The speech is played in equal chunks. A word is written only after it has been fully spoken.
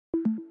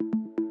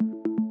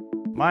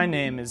My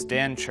name is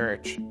Dan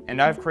Church, and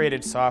I've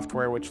created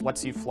software which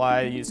lets you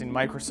fly using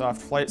Microsoft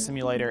Flight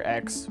Simulator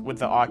X with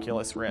the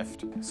Oculus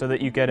Rift, so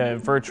that you get a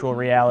virtual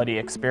reality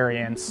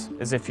experience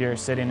as if you're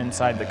sitting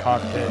inside the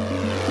cockpit.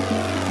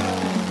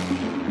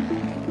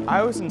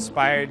 I was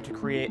inspired to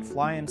create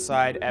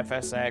FlyInside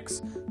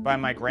FSX by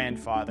my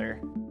grandfather.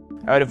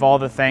 Out of all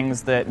the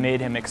things that made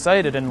him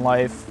excited in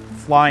life,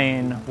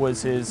 flying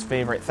was his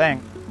favorite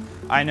thing.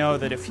 I know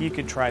that if he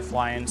could try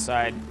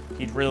FlyInside,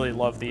 he'd really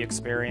love the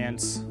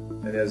experience.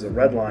 And as a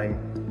red line,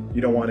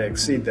 you don't want to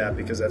exceed that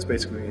because that's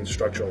basically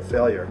structural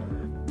failure.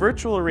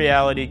 Virtual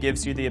reality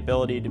gives you the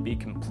ability to be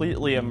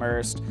completely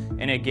immersed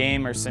in a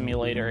game or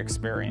simulator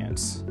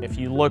experience. If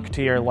you look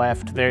to your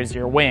left, there's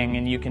your wing,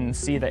 and you can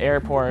see the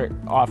airport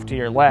off to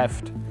your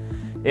left.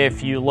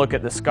 If you look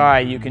at the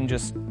sky, you can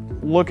just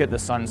look at the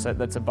sunset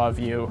that's above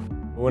you.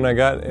 When I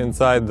got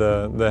inside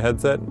the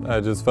headset,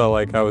 I just felt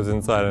like I was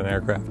inside an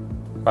aircraft.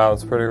 Wow,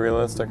 it's pretty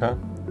realistic, huh?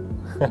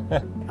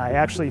 I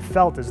actually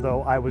felt as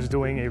though I was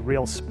doing a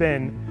real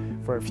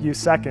spin. For a few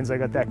seconds, I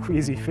got that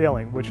queasy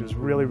feeling, which is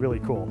really, really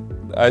cool.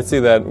 I see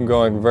that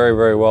going very,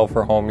 very well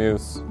for home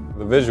use.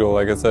 The visual,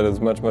 like I said, is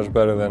much, much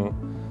better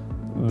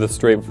than the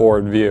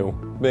straightforward view.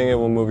 Being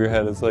able to move your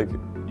head is like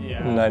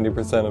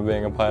 90% of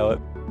being a pilot.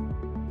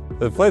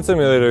 The flight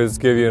simulators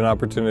give you an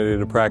opportunity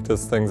to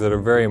practice things that are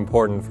very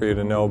important for you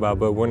to know about,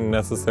 but wouldn't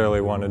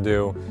necessarily want to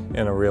do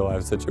in a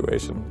real-life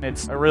situation.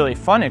 It's a really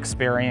fun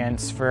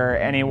experience for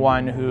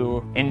anyone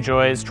who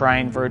enjoys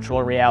trying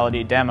virtual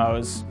reality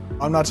demos.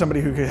 I'm not somebody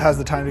who has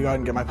the time to go out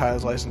and get my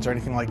pilot's license or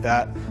anything like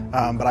that,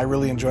 but I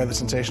really enjoy the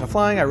sensation of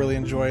flying. I really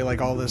enjoy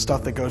all the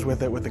stuff that goes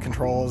with it, with the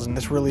controls, and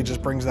this really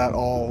just brings that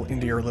all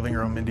into your living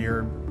room, into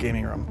your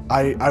gaming room.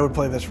 I would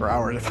play this for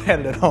hours if I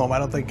had it at home. I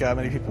don't think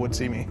many people would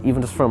see me.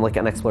 Even just from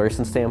an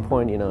exploration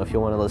standpoint, if you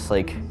want to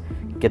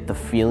just get the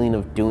feeling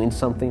of doing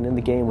something in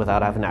the game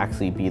without having to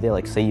actually be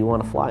there, say you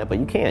want to fly it, but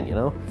you can,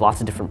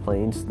 Lots of different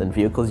planes and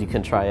vehicles you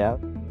can try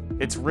out.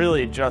 It's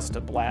really just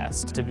a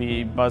blast to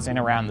be buzzing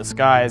around the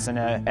skies in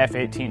a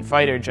F-18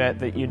 fighter jet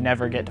that you'd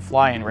never get to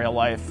fly in real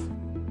life.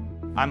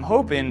 I'm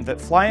hoping that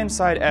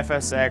FlyInside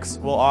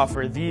FSX will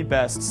offer the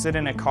best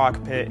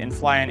sit-in-a-cockpit and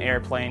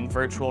fly-an-airplane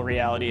virtual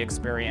reality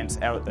experience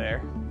out there.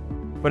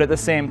 But at the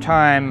same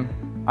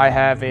time, I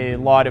have a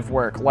lot of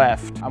work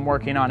left. I'm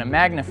working on a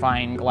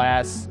magnifying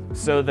glass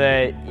so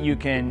that you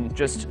can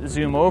just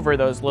zoom over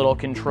those little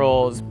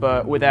controls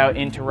but without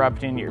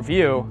interrupting your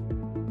view.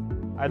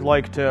 I'd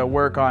like to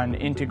work on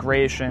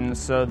integration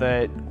so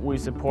that we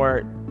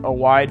support a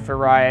wide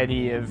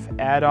variety of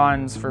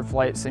add-ons for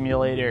flight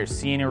simulators,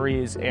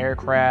 sceneries,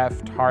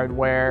 aircraft,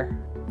 hardware.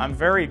 I'm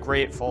very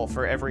grateful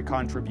for every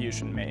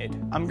contribution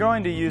made. I'm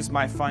going to use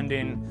my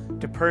funding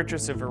to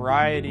purchase a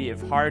variety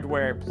of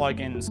hardware,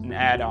 plugins, and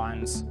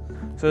add-ons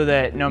so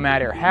that no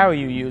matter how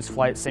you use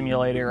Flight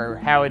Simulator or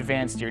how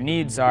advanced your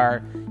needs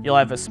are, you'll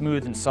have a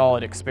smooth and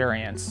solid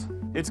experience.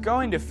 It's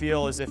going to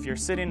feel as if you're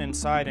sitting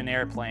inside an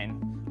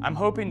airplane. I'm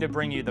hoping to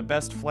bring you the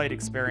best flight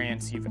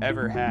experience you've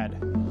ever had.